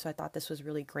upon peds. So I thought this was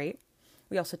really great.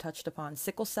 We also touched upon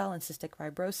sickle cell and cystic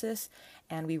fibrosis,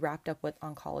 and we wrapped up with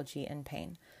oncology and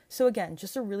pain. So again,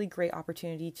 just a really great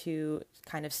opportunity to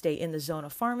kind of stay in the zone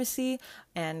of pharmacy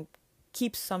and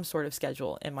keep some sort of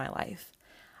schedule in my life.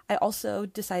 I also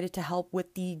decided to help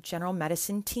with the general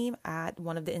medicine team at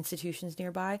one of the institutions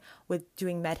nearby with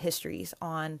doing med histories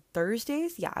on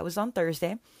Thursdays. Yeah, I was on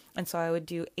Thursday. And so I would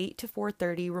do 8 to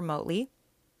 4:30 remotely.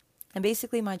 And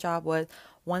basically my job was,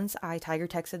 once I tiger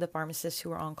texted the pharmacists who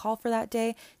were on call for that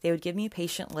day, they would give me a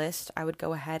patient list. I would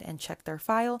go ahead and check their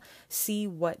file, see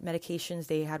what medications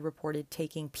they had reported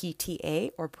taking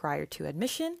PTA or prior to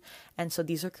admission. And so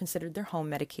these are considered their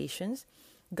home medications.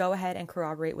 Go ahead and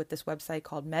corroborate with this website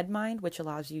called MedMind, which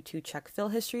allows you to check fill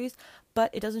histories, but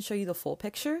it doesn't show you the full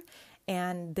picture.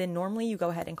 And then normally you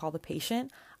go ahead and call the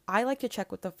patient. I like to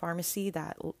check with the pharmacy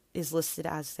that is listed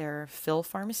as their fill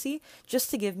pharmacy, just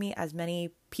to give me as many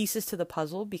pieces to the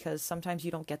puzzle, because sometimes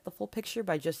you don't get the full picture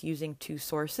by just using two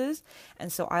sources.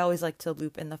 And so I always like to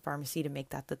loop in the pharmacy to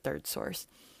make that the third source.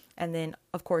 And then,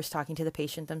 of course, talking to the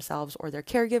patient themselves or their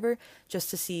caregiver just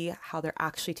to see how they're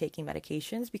actually taking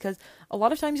medications, because a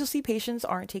lot of times you'll see patients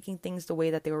aren't taking things the way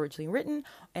that they were originally written,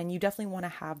 and you definitely want to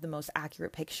have the most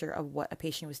accurate picture of what a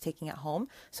patient was taking at home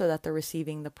so that they're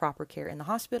receiving the proper care in the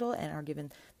hospital and are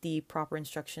given the proper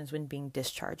instructions when being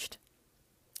discharged.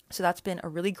 So that's been a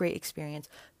really great experience.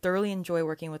 Thoroughly enjoy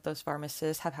working with those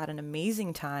pharmacists, have had an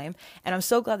amazing time. And I'm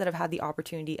so glad that I've had the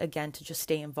opportunity again to just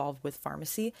stay involved with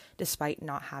pharmacy despite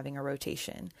not having a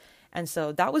rotation. And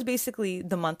so that was basically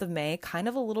the month of May, kind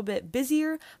of a little bit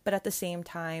busier, but at the same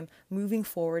time moving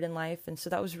forward in life. And so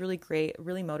that was really great,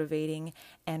 really motivating,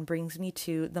 and brings me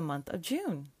to the month of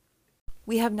June.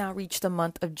 We have now reached the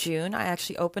month of June. I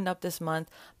actually opened up this month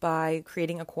by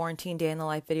creating a quarantine day in the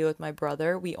life video with my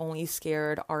brother. We only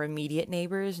scared our immediate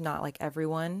neighbors, not like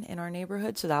everyone in our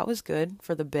neighborhood. So that was good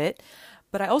for the bit.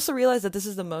 But I also realized that this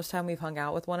is the most time we've hung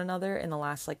out with one another in the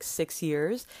last 6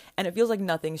 years. And it feels like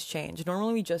nothing's changed.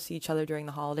 Normally we just see each other during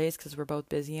the holidays because we're both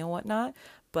busy and whatnot.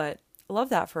 But I love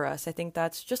that for us. I think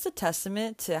that's just a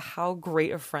testament to how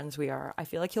great of friends we are. I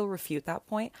feel like he'll refute that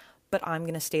point, but I'm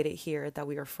going to state it here that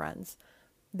we are friends.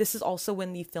 This is also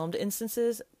when the filmed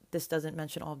instances, this doesn't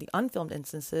mention all of the unfilmed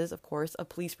instances, of course, of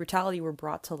police brutality were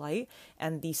brought to light,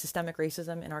 and the systemic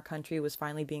racism in our country was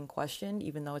finally being questioned,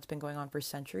 even though it's been going on for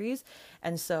centuries.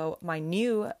 And so my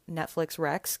new Netflix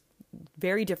Rex,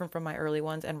 very different from my early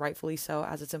ones, and rightfully so,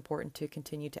 as it's important to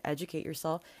continue to educate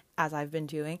yourself, as I've been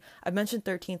doing. I've mentioned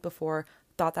 13th before,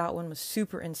 thought that one was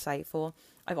super insightful.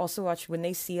 I've also watched When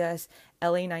They See Us,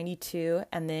 LA 92,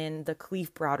 and then the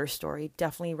Kalief Browder story.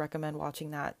 Definitely recommend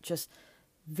watching that. Just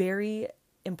very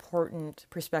important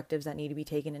perspectives that need to be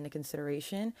taken into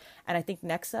consideration. And I think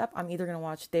next up, I'm either going to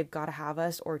watch They've Gotta Have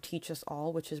Us or Teach Us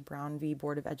All, which is Brown v.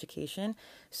 Board of Education.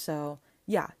 So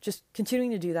yeah, just continuing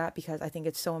to do that because I think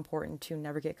it's so important to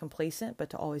never get complacent,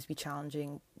 but to always be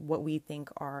challenging what we think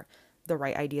are the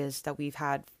right ideas that we've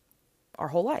had our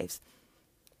whole lives.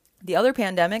 The other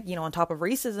pandemic, on top of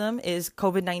racism, is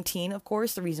COVID-19, of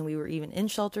course, the reason we were even in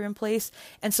shelter in place.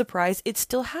 And surprise, it's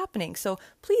still happening. So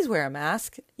please wear a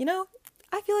mask.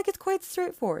 I feel like it's quite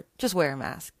straightforward. Just wear a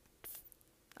mask.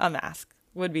 A mask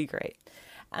would be great.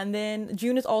 And then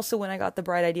June is also when I got the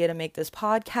bright idea to make this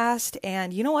podcast.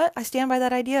 And you know what? I stand by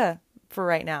that idea for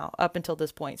right now, up until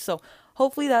this point. So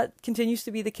hopefully that continues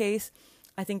to be the case.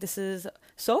 I think this has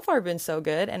so far been so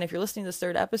good. And if you're listening to this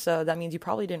third episode, that means you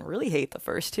probably didn't really hate the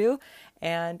first two.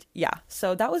 And yeah,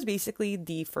 so that was basically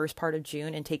the first part of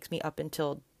June and takes me up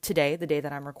until today, the day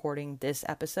that I'm recording this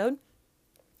episode.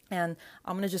 And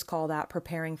I'm going to just call that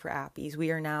preparing for Appies.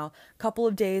 We are now a couple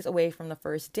of days away from the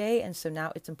first day. And so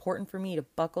now it's important for me to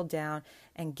buckle down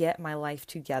and get my life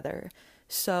together.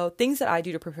 So things that I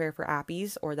do to prepare for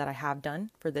Appies, or that I have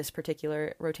done for this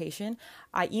particular rotation,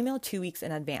 I email 2 weeks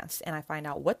in advance and I find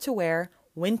out what to wear,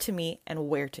 when to meet, and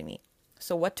where to meet.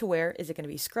 So what to wear, is it going to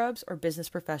be scrubs or business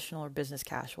professional or business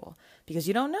casual? Because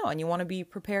you don't know and you want to be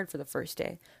prepared for the first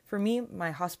day. For me,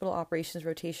 my hospital operations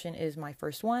rotation is my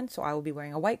first one, so I will be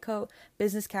wearing a white coat,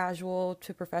 business casual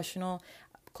to professional,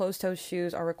 closed-toe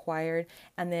shoes are required,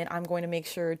 and then I'm going to make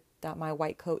sure that my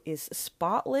white coat is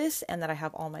spotless and that I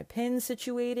have all my pins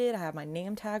situated. I have my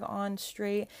name tag on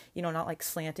straight, not like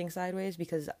slanting sideways,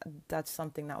 because that's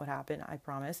something that would happen, I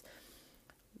promise.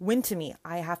 When to meet,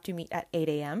 I have to meet at 8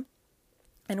 a.m.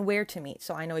 and where to meet.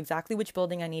 So I know exactly which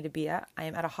building I need to be at. I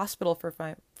am at a hospital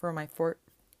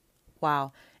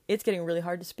wow, it's getting really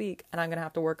hard to speak and I'm going to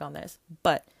have to work on this.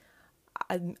 But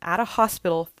I'm at a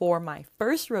hospital for my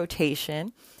first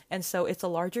rotation, and so it's a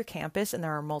larger campus and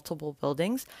there are multiple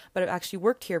buildings, but I've actually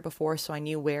worked here before, so I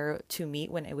knew where to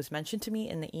meet when it was mentioned to me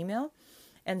in the email.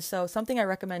 And so something I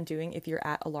recommend doing if you're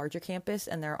at a larger campus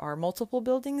and there are multiple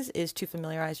buildings is to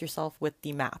familiarize yourself with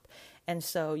the map. And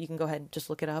so you can go ahead and just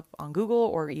look it up on Google,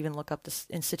 or even look up the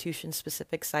institution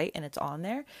specific site and it's on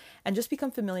there, and just become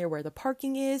familiar where the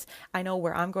parking is. I know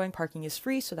where I'm going, parking is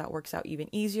free, so that works out even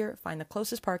easier. Find the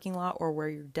closest parking lot or where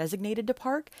you're designated to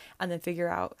park, and then figure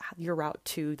out your route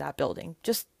to that building,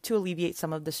 just to alleviate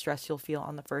some of the stress you'll feel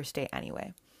on the first day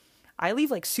anyway. I leave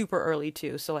like super early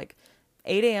too, so like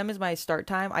 8 a.m. is my start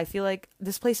time. I feel like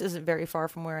this place isn't very far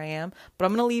from where I am, but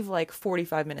I'm going to leave like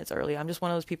 45 minutes early. I'm just one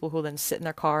of those people who will then sit in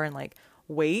their car and like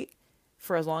wait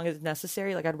for as long as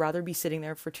necessary. Like I'd rather be sitting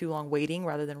there for too long waiting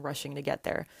rather than rushing to get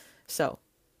there. So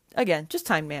again, just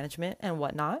time management and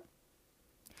whatnot.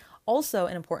 Also,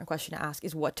 an important question to ask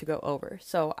is what to go over.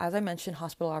 So as I mentioned,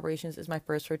 hospital operations is my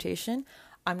first rotation.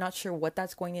 I'm not sure what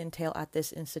that's going to entail at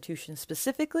this institution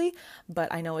specifically,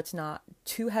 but I know it's not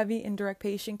too heavy in direct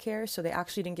patient care, so they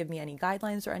actually didn't give me any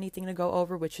guidelines or anything to go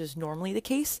over, which is normally the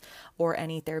case, or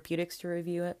any therapeutics to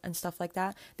review it and stuff like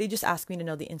that. They just asked me to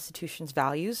know the institution's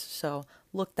values, so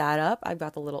look that up. I've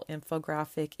got the little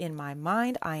infographic in my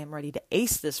mind. I am ready to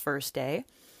ace this first day.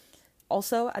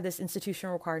 Also, this institution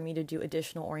required me to do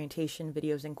additional orientation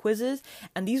videos and quizzes,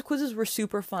 and these quizzes were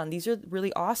super fun. These are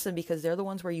really awesome because they're the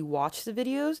ones where you watch the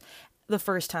videos the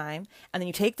first time, and then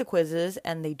you take the quizzes,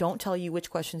 and they don't tell you which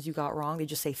questions you got wrong. They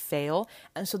just say fail,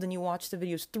 and so then you watch the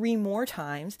videos 3 more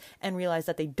times and realize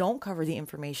that they don't cover the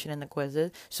information in the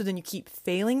quizzes, so then you keep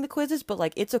failing the quizzes, but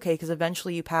like it's okay because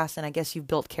eventually you pass, and I guess you've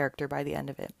built character by the end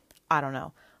of it. I don't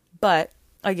know, but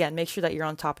again, make sure that you're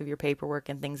on top of your paperwork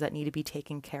and things that need to be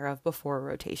taken care of before a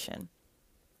rotation.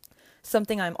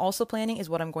 Something I'm also planning is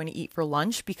what I'm going to eat for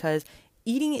lunch, because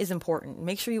eating is important.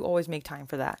 Make sure you always make time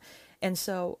for that. And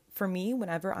so for me,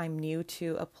 whenever I'm new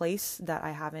to a place that I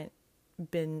haven't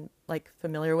been like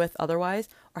familiar with otherwise,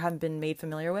 or haven't been made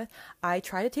familiar with, I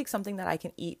try to take something that I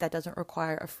can eat that doesn't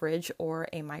require a fridge or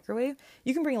a microwave.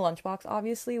 You can bring a lunchbox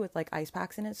obviously with like ice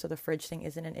packs in it, so the fridge thing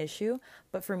isn't an issue,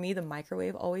 but for me the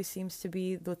microwave always seems to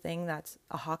be the thing that's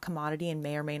a hot commodity and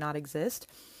may or may not exist.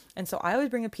 And so I always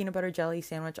bring a peanut butter jelly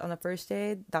sandwich on the first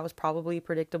day. That was probably a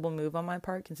predictable move on my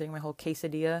part considering my whole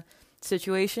quesadilla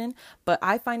situation, but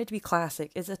I find it to be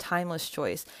classic. It's a timeless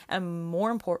choice, and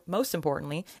most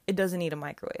importantly, it doesn't need a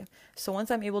microwave. So once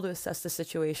I'm able to assess the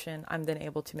situation, I'm then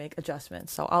able to make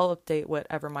adjustments. So I'll update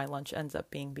whatever my lunch ends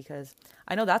up being, because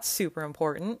I know that's super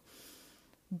important.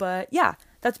 But yeah,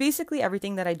 that's basically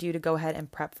everything that I do to go ahead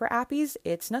and prep for Appies.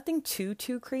 It's nothing too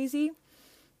crazy.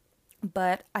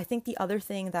 But I think the other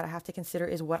thing that I have to consider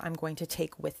is what I'm going to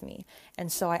take with me.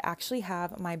 And so I actually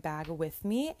have my bag with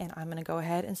me, and I'm going to go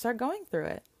ahead and start going through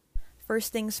it.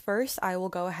 First things first, I will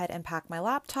go ahead and pack my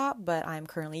laptop, but I'm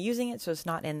currently using it, so it's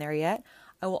not in there yet.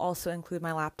 I will also include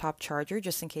my laptop charger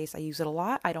just in case I use it a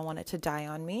lot. I don't want it to die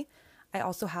on me. I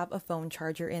also have a phone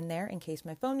charger in there in case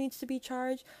my phone needs to be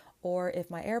charged, or if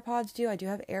my AirPods do. I do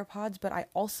have AirPods, but I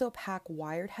also pack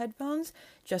wired headphones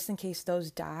just in case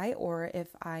those die, or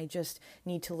if I just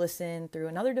need to listen through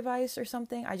another device or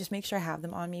something. I just make sure I have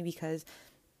them on me because,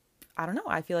 I don't know,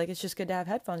 I feel like it's just good to have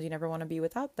headphones. You never want to be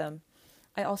without them.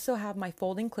 I also have my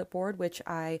folding clipboard, which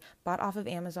I bought off of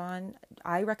Amazon.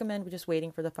 I recommend just waiting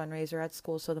for the fundraiser at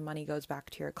school so the money goes back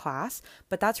to your class.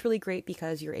 But that's really great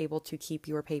because you're able to keep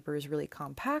your papers really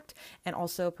compact, and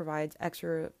also provides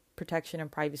extra protection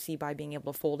and privacy by being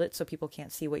able to fold it so people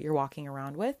can't see what you're walking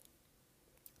around with.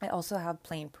 I also have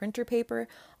plain printer paper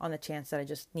on the chance that I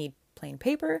just need plain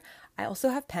paper. I also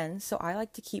have pens, so I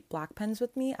like to keep black pens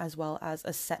with me as well as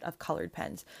a set of colored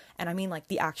pens. And I mean like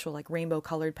the actual like rainbow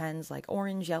colored pens, like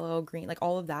orange, yellow, green, like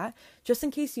all of that, just in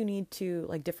case you need to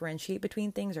like differentiate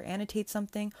between things or annotate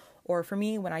something, Or for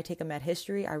me, when I take a med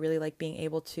history, I really like being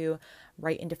able to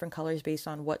write in different colors based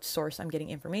on what source I'm getting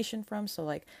information from. So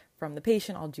like from the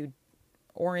patient, I'll do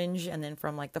orange, and then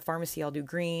from like the pharmacy, I'll do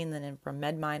green, and then from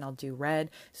MedMine, I'll do red.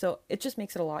 So it just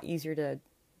makes it a lot easier to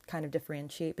kind of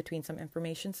differentiate between some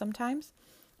information sometimes.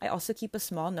 I also keep a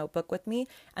small notebook with me,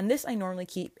 and this I normally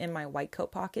keep in my white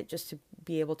coat pocket just to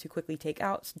be able to quickly take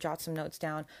out, jot some notes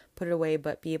down, put it away,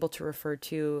 but be able to refer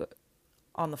to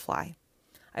on the fly.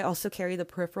 I also carry the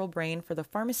Peripheral Brain for the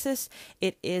Pharmacist.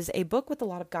 It is a book with a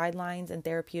lot of guidelines and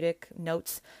therapeutic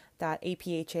notes that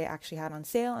APHA actually had on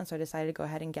sale, and so I decided to go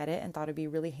ahead and get it and thought it'd be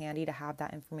really handy to have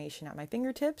that information at my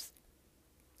fingertips.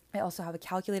 I also have a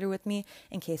calculator with me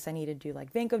in case I need to do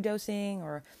like vancomycin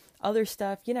or other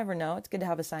stuff. You never know. It's good to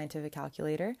have a scientific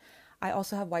calculator. I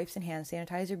also have wipes and hand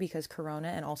sanitizer because corona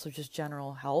and also just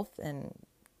general health and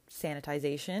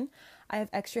sanitization. I have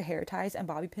extra hair ties and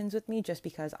bobby pins with me just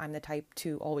because I'm the type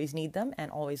to always need them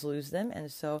and always lose them,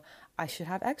 and so I should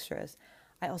have extras.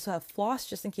 I also have floss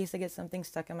just in case I get something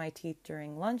stuck in my teeth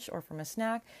during lunch or from a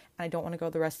snack, and I don't want to go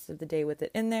the rest of the day with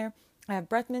it in there. I have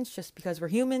breath mints just because we're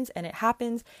humans and it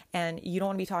happens, and you don't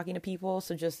want to be talking to people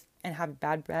and have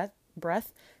bad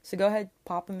breath. So go ahead,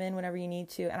 pop them in whenever you need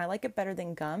to. And I like it better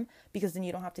than gum because then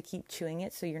you don't have to keep chewing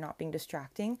it, so you're not being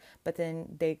distracting, but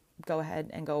then they go ahead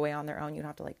and go away on their own. You don't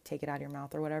have to like take it out of your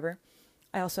mouth or whatever.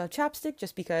 I also have chapstick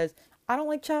just because I don't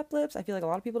like chapped lips. I feel like a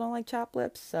lot of people don't like chapped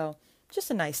lips, so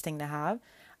just a nice thing to have.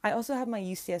 I also have my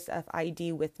UCSF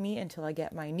ID with me until I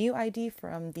get my new ID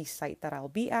from the site that I'll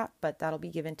be at, but that'll be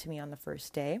given to me on the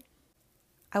first day.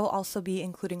 I will also be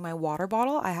including my water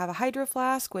bottle. I have a hydro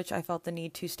flask, which I felt the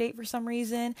need to state for some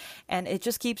reason, and it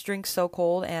just keeps drinks so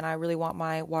cold, and I really want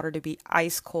my water to be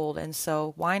ice cold, and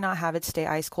so why not have it stay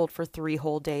ice cold for 3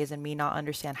 whole days and me not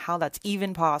understand how that's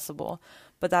even possible?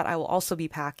 But that I will also be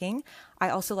packing. I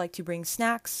also like to bring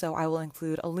snacks, so I will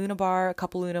include a Luna bar, a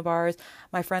couple Luna bars.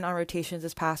 My friend on rotations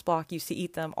this past block used to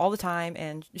eat them all the time,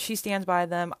 and she stands by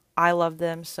them. I love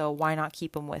them, so why not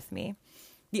keep them with me?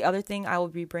 The other thing I will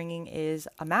be bringing is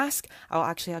a mask. I'll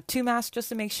actually have 2 masks just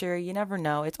to make sure. You never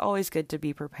know. It's always good to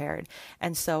be prepared.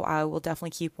 And so I will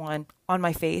definitely keep one on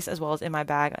my face as well as in my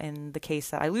bag in the case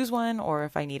that I lose one or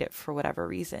if I need it for whatever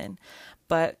reason.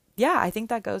 But yeah, I think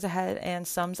that goes ahead and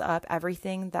sums up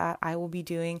everything that I will be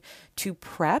doing to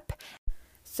prep.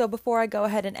 So before I go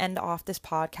ahead and end off this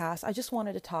podcast, I just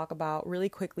wanted to talk about really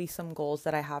quickly some goals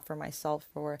that I have for myself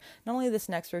for not only this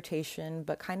next rotation,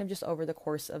 but kind of just over the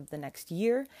course of the next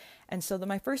year. And so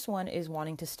my first one is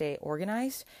wanting to stay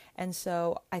organized. And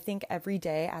so I think every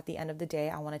day at the end of the day,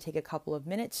 I want to take a couple of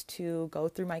minutes to go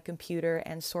through my computer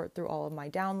and sort through all of my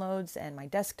downloads and my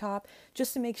desktop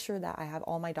just to make sure that I have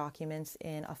all my documents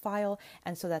in a file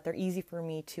and so that they're easy for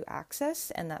me to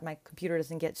access and that my computer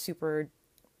doesn't get super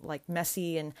like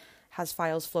messy and has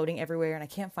files floating everywhere and I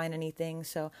can't find anything.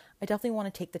 So I definitely want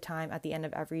to take the time at the end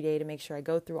of every day to make sure I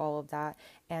go through all of that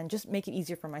and just make it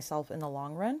easier for myself in the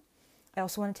long run. I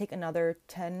also want to take another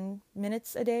 10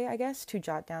 minutes a day, I guess, to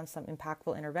jot down some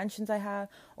impactful interventions I have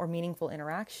or meaningful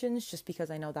interactions, just because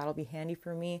I know that'll be handy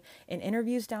for me in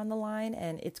interviews down the line.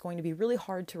 And it's going to be really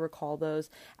hard to recall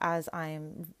those as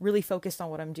I'm really focused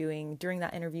on what I'm doing during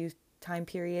that interview time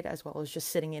period, as well as just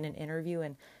sitting in an interview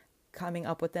and coming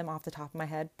up with them off the top of my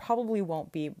head probably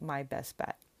won't be my best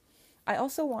bet. I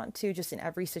also want to, just in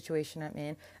every situation I'm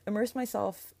in, immerse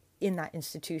myself in that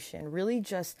institution, really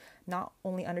just not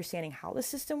only understanding how the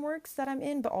system works that I'm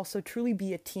in, but also truly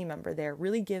be a team member there,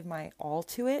 really give my all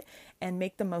to it and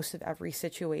make the most of every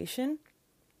situation.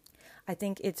 I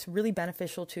think it's really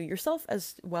beneficial to yourself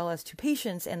as well as to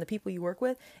patients and the people you work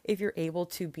with if you're able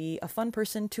to be a fun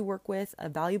person to work with, a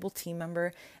valuable team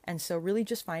member. And so really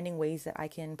just finding ways that I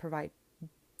can provide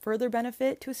further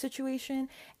benefit to a situation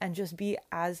and just be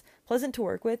as pleasant to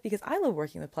work with, because I love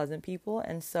working with pleasant people,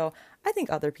 and so I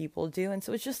think other people do. And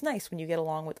so it's just nice when you get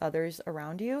along with others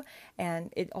around you,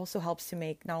 and it also helps to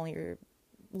make not only your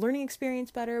learning experience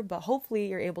better, but hopefully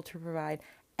you're able to provide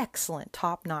excellent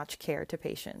top-notch care to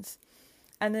patients.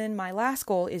 And then my last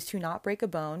goal is to not break a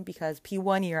bone, because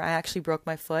P1 year I actually broke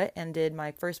my foot and did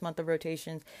my first month of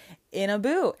rotations in a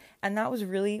boot. And that was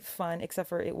really fun, except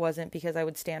for it wasn't, because I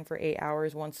would stand for 8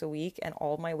 hours once a week and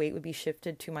all of my weight would be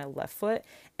shifted to my left foot.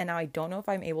 And now I don't know if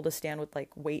I'm able to stand with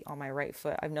like weight on my right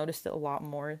foot. I've noticed it a lot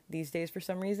more these days for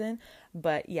some reason.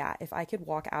 But yeah, if I could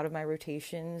walk out of my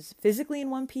rotations physically in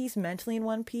one piece, mentally in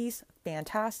one piece,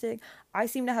 fantastic. I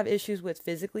seem to have issues with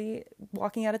physically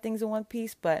walking out of things in one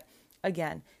piece, but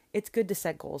again, it's good to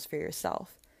set goals for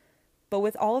yourself. But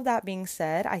with all of that being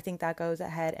said, I think that goes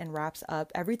ahead and wraps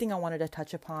up everything I wanted to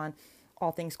touch upon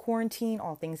all things quarantine,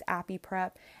 all things appy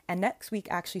prep. And next week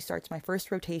actually starts my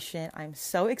first rotation. I'm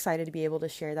so excited to be able to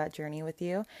share that journey with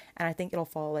you. And I think it'll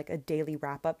follow like a daily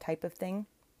wrap up type of thing.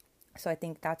 So I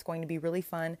think that's going to be really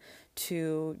fun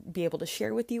to be able to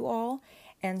share with you all.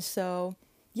 And so,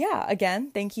 yeah,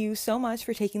 again, thank you so much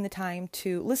for taking the time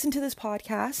to listen to this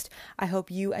podcast. I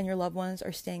hope you and your loved ones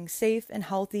are staying safe and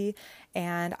healthy,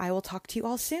 and I will talk to you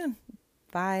all soon.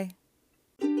 Bye.